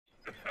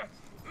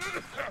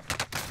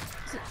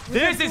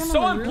This is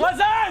so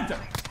unpleasant!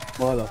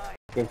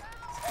 Motherfucker.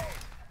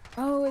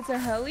 Oh, it's a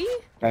heli?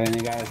 That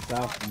nigga got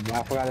stuff.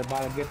 I forgot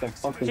about to get the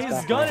fucking His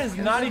stuff. gun is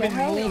not even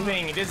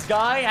moving. This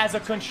guy has a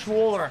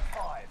controller.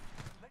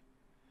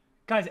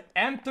 Guys,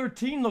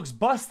 M13 looks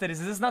busted.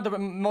 Is this not the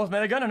most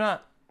meta gun or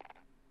not?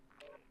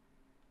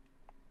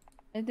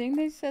 I think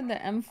they said the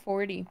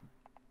M40.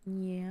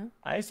 Yeah.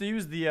 I used to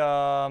use the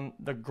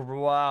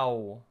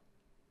XQcOW.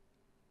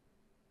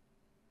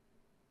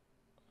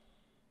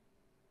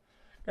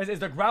 Guys, is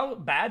the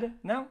XQcOW bad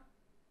now?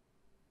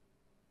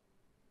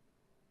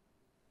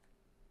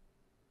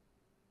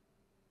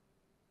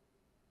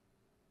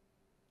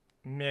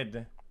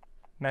 Mid.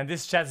 Man,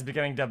 this chat's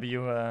becoming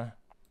W.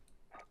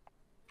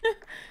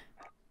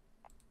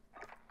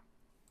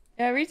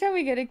 Every time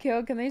we get a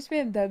kill, can they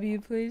spam W,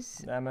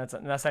 please? No,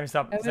 Sammy,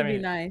 stop. That would Sammy,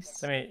 be nice.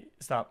 Sammy,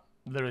 stop.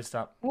 Literally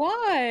stop.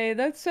 Why?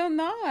 That's so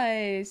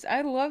nice.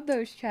 I love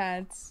those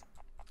chats.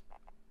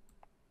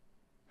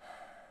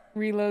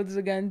 Reloads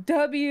the gun.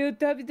 W,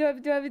 W,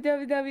 W, W,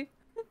 W, W.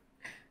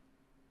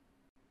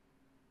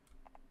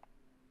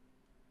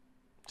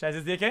 Chat,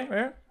 is this the AK right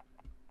here?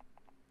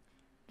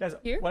 Guys,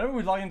 Here? whenever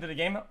we log into the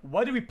game,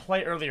 what did we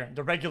play earlier?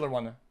 The regular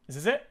one. Is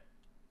this it?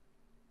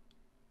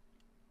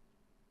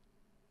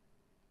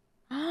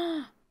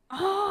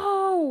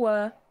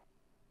 Oh!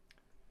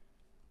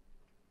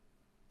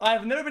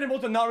 I've never been able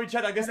to not read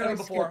chat like this ever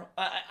before.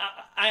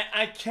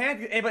 I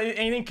can't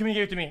anything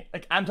communicate to me.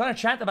 Like, I'm trying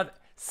to chat about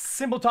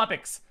simple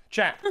topics.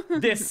 Chat.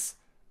 This.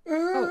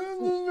 What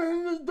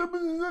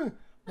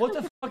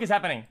the fuck is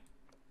happening?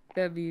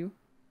 W.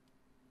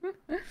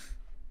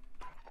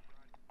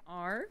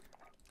 R.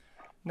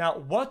 Now,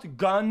 what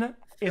gun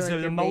is like the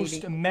you're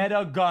most baiting.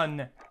 meta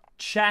gun?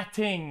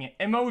 Chatting.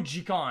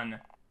 Emojicon.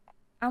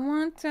 I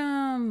want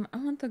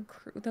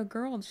the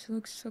girl. She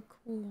looks so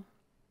cool.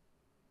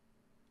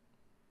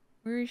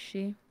 Where is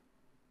she?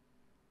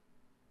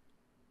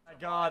 My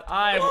God,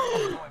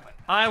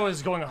 I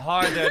was going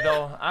hard there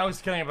though. I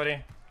was killing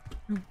everybody.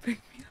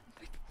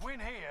 Win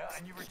here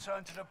and you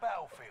return to the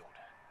battlefield.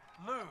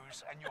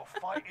 Lose and your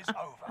fight is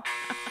over.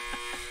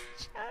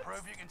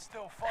 Prove you can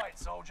still fight,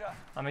 soldier.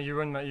 I mean, you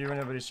ruin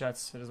everybody's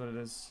chats. It is what it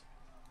is.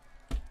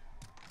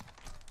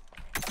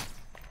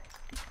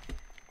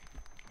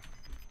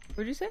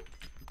 What'd you say?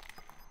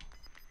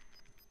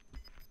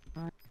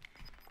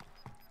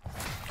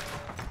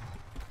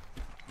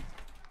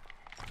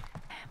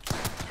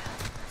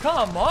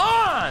 Come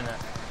on!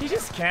 He's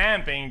just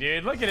camping,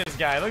 dude. Look at this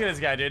guy. Look at this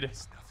guy, dude.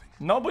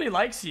 Nobody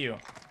likes you.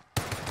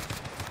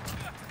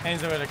 And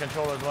he's with a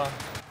controller as well.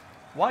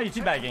 Why are you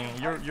teabagging?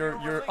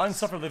 You're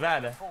unsufferably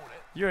bad.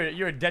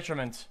 You're a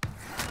detriment.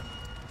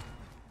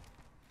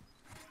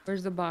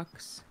 Where's the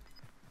box?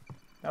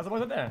 That's the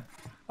box up there.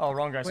 Oh,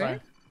 wrong guy. Sorry.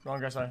 Where? Wrong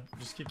guy. Sorry.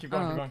 Just keep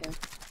going. Keep going. Okay.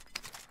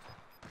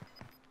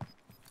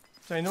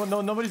 Sorry.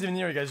 Nobody's even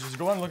near you guys. Just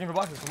go on looking for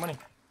boxes for money.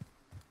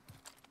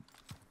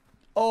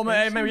 Oh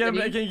man, can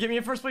you get me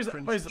in first, please,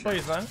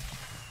 man?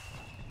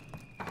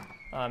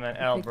 Oh man,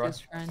 L, bro.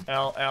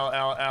 L.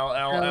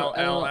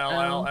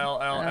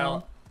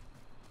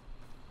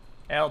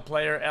 L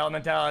player, L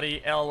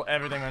mentality, L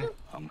everything, man.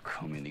 I'm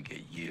coming to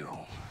get you.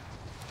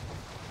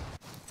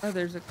 Oh,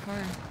 there's a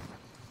car.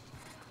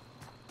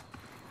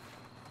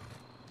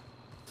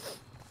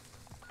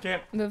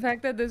 Okay. The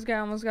fact that this guy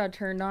almost got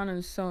turned on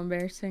is so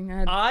embarrassing.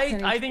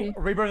 I think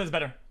Rebirth is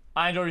better.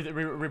 I enjoy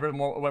Rebirth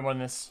way more than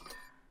this.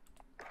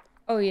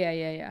 Oh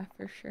yeah,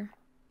 for sure.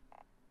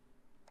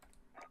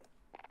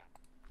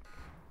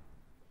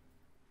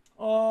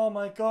 Oh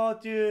my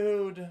God,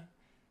 dude.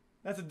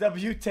 That's a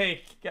W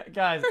take.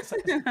 Guys, I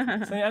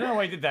don't know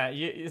why you did that.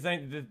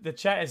 The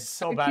chat is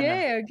so bad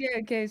now.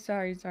 Okay.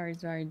 Sorry.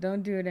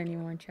 Don't do it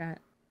anymore, chat.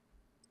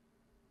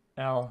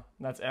 L.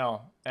 That's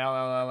L.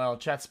 L.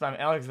 Chat spam.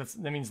 Alex,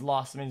 that means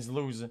lost. That means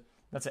lose.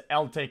 That's an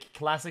L take.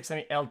 Classic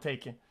Sammy L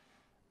take.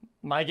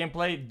 My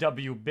gameplay,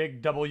 W.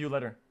 Big W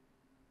letter.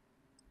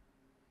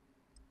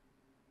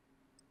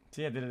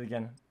 See, I did it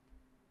again.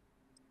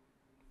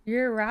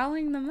 You're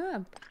rallying them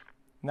up.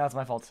 Now it's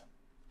my fault.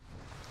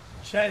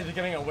 Chat is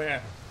becoming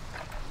aware.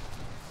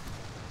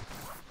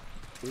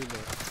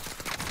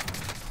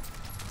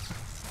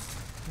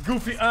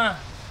 Goofy,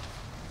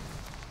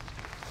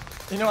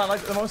 You know what I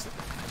like the most?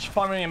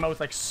 Farming emotes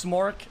like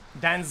Smork,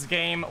 Dance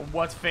Game,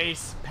 What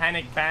Face,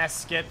 Panic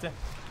Basket,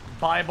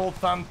 Bible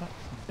Thump,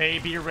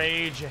 Baby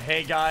Rage,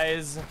 Hey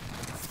Guys.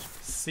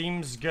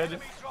 Seems good.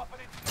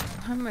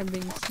 How am I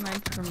being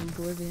sniped from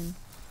Oblivion?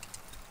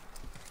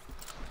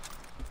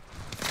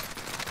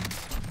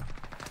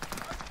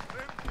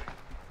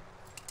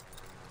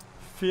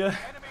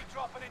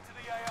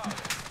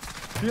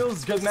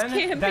 Feels good,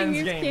 man.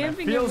 Dance game.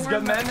 Feels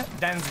good, man.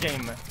 Dance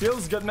game.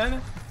 Feels good,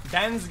 man.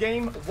 Dance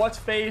game. What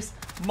face?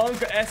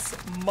 Monka S.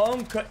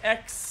 Monka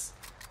X.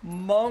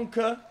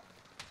 Monka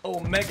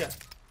Omega.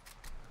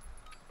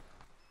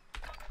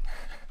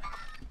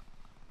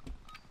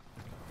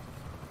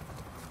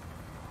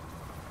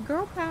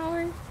 Girl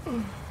power.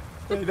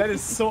 Wait, that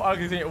is so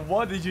ugly.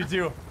 What did you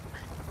do?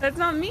 That's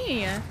not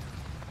me.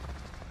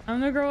 I'm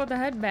the girl with the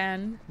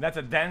headband. That's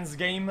a dance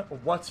game.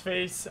 What's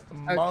face?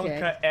 Okay.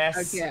 Monka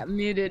S. Okay.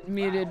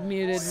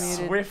 Muted.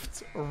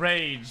 Swift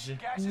Rage.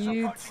 Gas is approaching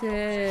your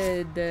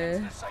Muted.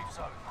 position. Safe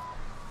zone.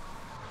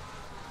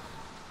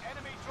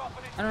 Enemy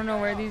dropping into I don't the know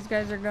where AR. these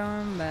guys are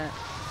going, but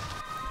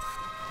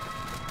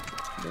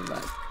good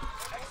luck.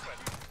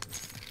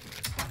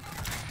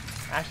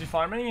 Actually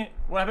farming?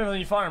 What happens when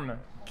you farm?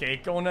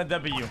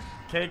 xQcOW.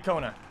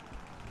 xQcOW.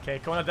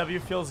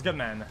 xQcOW feels good,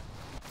 man.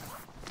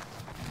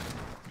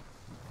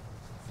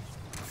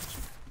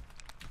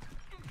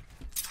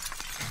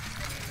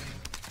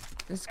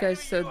 This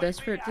guy's so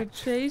desperate to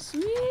chase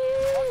me.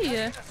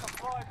 The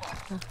supply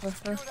box.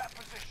 Secure that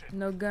position.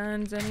 No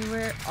guns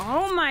anywhere.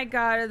 Oh my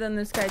god, and then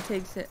this guy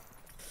takes it.